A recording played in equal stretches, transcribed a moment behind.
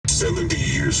70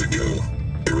 years ago,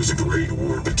 there was a great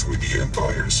war between the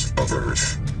empires of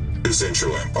Earth. The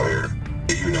Central Empire,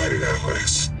 the United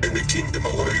Allies, and the Kingdom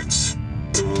Alliance.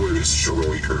 The war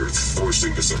destroyed Earth,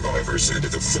 forcing the survivors into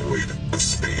the void of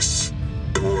space.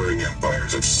 The warring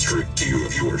empires have stripped you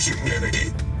of your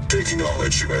humanity, taking all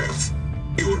that you have.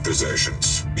 Your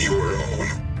possessions, your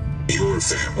home, your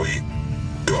family,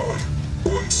 gone.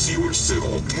 Once you were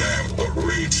civil, now a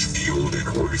rage-fueled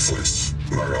and ruthless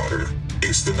marauder.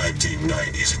 It's the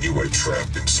 1990s and you are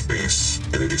trapped in space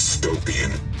in a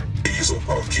dystopian,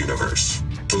 diesel-punk universe.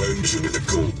 Plunge into the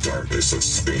cold darkness of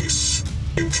space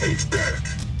and take back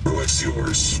what's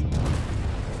yours.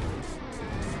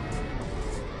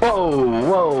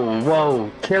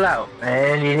 Whoa, chill out,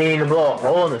 man. You need to blow a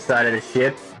hole in the side of the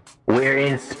ship. We're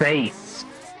in space.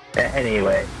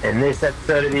 Anyway, in this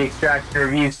episode of the Extraction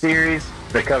Review series,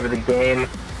 we cover the game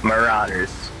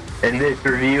Marauders. In this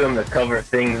review, I'm going to cover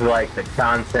things like the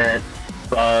content,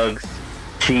 bugs,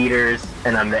 cheaters,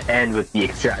 and I'm going to end with the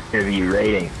Extraction Review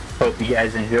rating. Hope you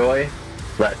guys enjoy.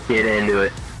 Let's get into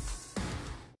it.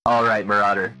 Alright,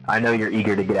 Marauder, I know you're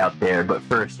eager to get out there, but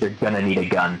first you're going to need a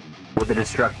gun. With the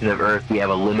destruction of Earth, we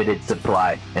have a limited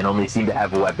supply, and only seem to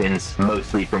have weapons,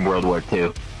 mostly from World War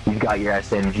II. You've got your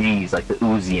SMGs like the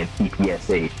Uzi and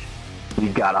PPSH.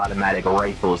 We've got automatic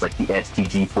rifles like the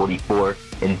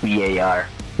STG-44 and BAR.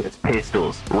 There's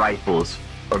pistols, rifles,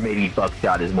 or maybe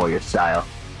buckshot is more your style.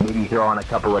 Maybe throw on a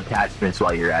couple attachments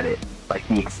while you're at it, like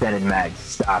the extended mags,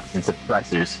 stocks, and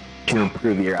suppressors to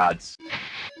improve your odds.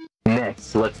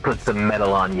 Next, let's put some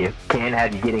metal on you. Can't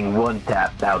have you getting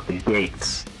one-tapped out the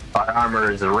gates. Our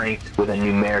armor is ranked with a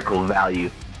numerical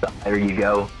value. The higher you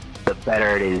go, the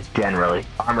better it is generally.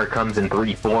 Armor comes in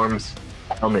 3 forms: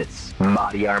 helmets,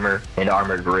 body armor, and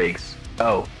armored rigs.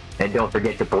 Oh, and don't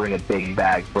forget to bring a big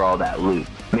bag for all that loot.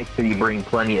 Make sure you bring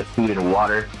plenty of food and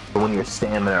water for when your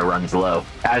stamina runs low.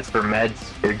 As for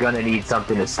meds, you're gonna need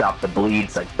something to stop the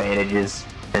bleeds like bandages,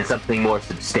 and something more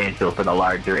substantial for the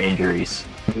larger injuries.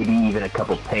 Maybe even a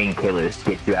couple painkillers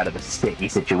to get you out of a sticky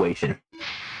situation.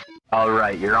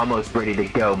 Alright, you're almost ready to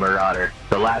go, Marauder.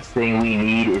 The last thing we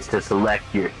need is to select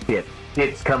your ship.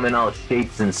 Ships come in all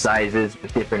shapes and sizes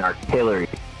with different artillery.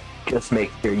 Just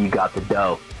make sure you got the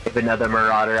dough. If another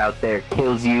Marauder out there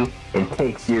kills you and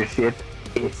takes your ship,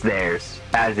 it's theirs,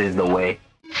 as is the way.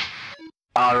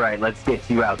 Alright, let's get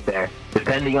you out there.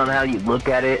 Depending on how you look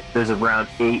at it, there's around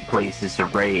 8 places to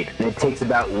raid, and it takes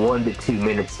about 1 to 2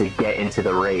 minutes to get into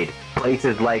the raid.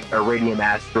 Places like iridium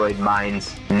asteroid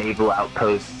mines, naval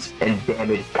outposts, and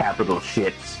damaged capital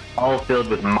ships, all filled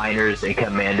with miners and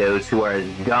commandos who are as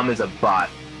dumb as a bot.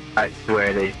 I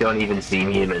swear, they don't even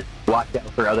seem human. Watch out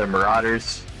for other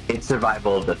Marauders. It's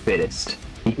survival of the fittest.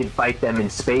 You can fight them in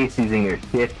space using your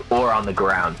ship or on the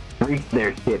ground. Reach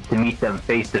their ship to meet them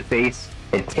face to face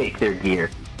and take their gear.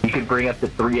 You can bring up to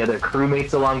 3 other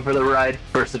crewmates along for the ride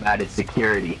for some added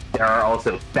security. There are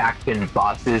also faction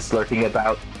bosses lurking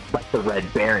about, like the Red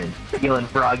Baron. Feeling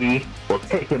froggy? Well,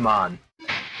 take him on.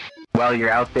 While you're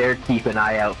out there, keep an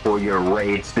eye out for your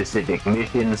raid-specific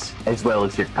missions, as well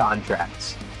as your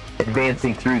contracts.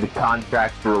 Advancing through the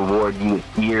contracts will reward you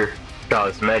with gear,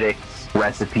 cosmetics,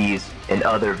 recipes, and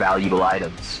other valuable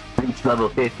items. Reach level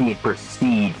 50 and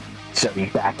proceed, starting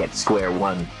back at square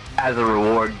one. As a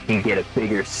reward, you can get a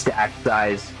bigger stack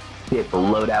size, ship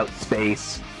loadout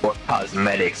space, or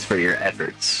cosmetics for your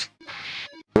efforts.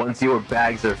 Once your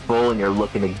bags are full and you're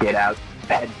looking to get out,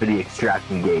 head for the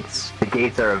extraction gates. The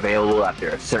gates are available after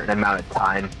a certain amount of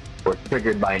time, or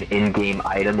triggered by an in-game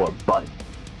item or button.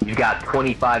 You've got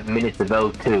 25 minutes of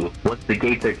O2. Once the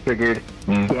gates are triggered,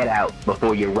 get out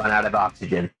before you run out of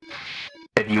oxygen.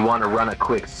 If you want to run a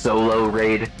quick solo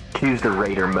raid, choose the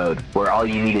Raider mode, where all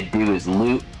you need to do is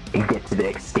loot and get to the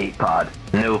escape pod.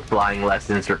 No flying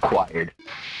lessons required.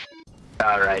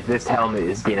 Alright, this helmet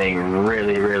is getting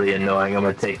really annoying. I'm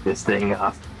gonna take this thing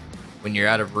off. When you're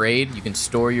out of raid, you can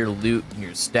store your loot in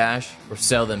your stash or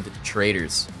sell them to the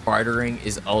traders. Bartering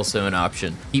is also an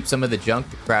option. Keep some of the junk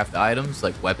to craft items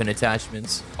like weapon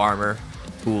attachments, armor,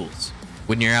 and tools.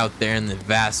 When you're out there in the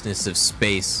vastness of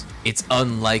space, it's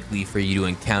unlikely for you to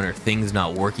encounter things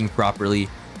not working properly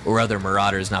or other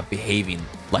Marauders not behaving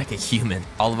like a human.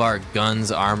 All of our guns,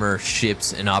 armor,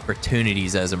 ships, and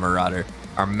opportunities as a Marauder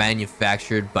are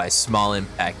manufactured by Small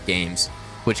Impact Games,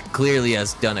 which clearly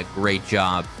has done a great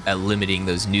job at limiting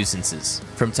those nuisances.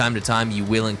 From time to time, you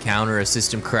will encounter a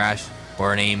system crash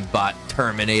or an aimbot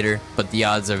terminator, but the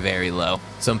odds are very low.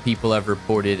 Some people have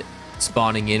reported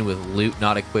spawning in with loot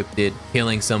not equipped,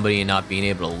 killing somebody and not being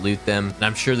able to loot them, and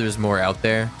I'm sure there's more out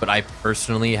there, but I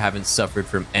personally haven't suffered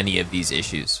from any of these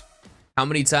issues. How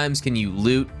many times can you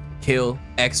loot, kill,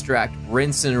 extract,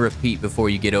 rinse, and repeat before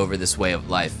you get over this way of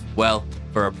life. Well,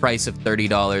 for a price of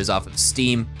 $30 off of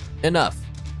Steam, enough.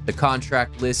 The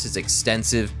contract list is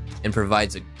extensive and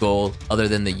provides a goal other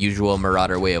than the usual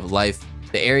Marauder way of life.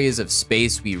 The areas of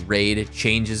space we raid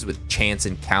changes with chance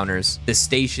encounters. The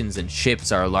stations and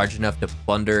ships are large enough to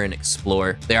plunder and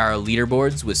explore. There are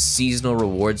leaderboards with seasonal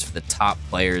rewards for the top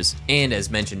players. And as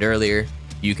mentioned earlier,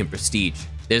 you can prestige.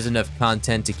 There's enough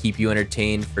content to keep you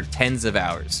entertained for tens of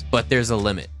hours, but there's a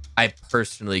limit. I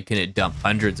personally couldn't dump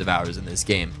hundreds of hours in this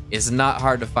game. It's not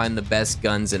hard to find the best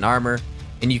guns and armor,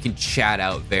 and you can chat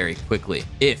out very quickly,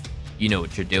 if you know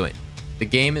what you're doing. The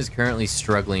game is currently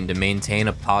struggling to maintain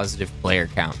a positive player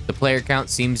count. The player count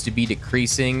seems to be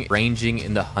decreasing, ranging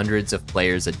in the hundreds of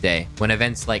players a day. When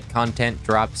events like content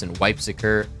drops and wipes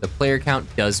occur, the player count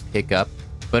does pick up,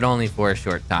 but only for a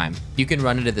short time. You can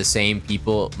run into the same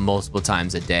people multiple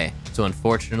times a day, so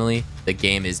unfortunately, the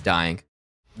game is dying.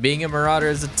 Being a Marauder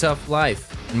is a tough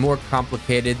life, and more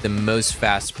complicated than most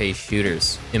fast-paced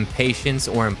shooters. Impatience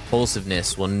or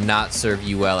impulsiveness will not serve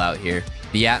you well out here.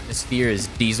 The atmosphere is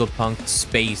diesel punk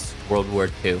space World War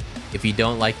II. If you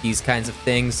don't like these kinds of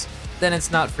things, then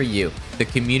it's not for you. The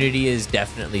community is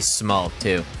definitely small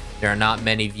too. There are not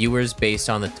many viewers based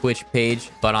on the Twitch page,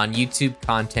 but on YouTube,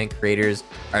 content creators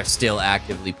are still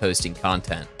actively posting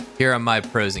content. Here are my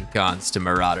pros and cons to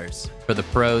Marauders. For the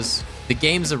pros, the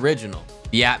game's original.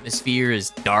 The atmosphere is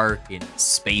dark and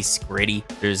space gritty.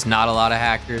 There's not a lot of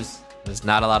hackers, there's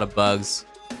not a lot of bugs,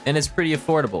 and it's pretty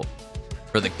affordable.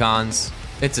 For the cons,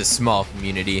 it's a small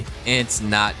community, and it's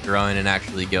not growing and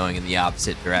actually going in the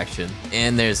opposite direction,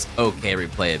 and there's okay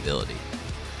replayability.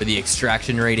 For the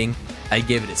extraction rating, I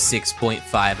give it a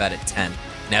 6.5 out of 10.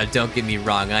 Now don't get me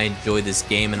wrong, I enjoy this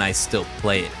game and I still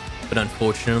play it, but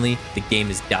unfortunately, the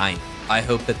game is dying. I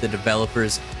hope that the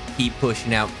developers keep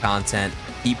pushing out content,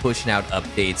 keep pushing out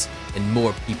updates, and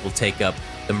more people take up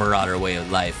the Marauder way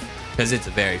of life, because it's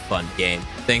a very fun game.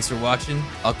 Thanks for watching.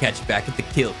 I'll catch you back at the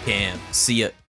kill cam. See ya.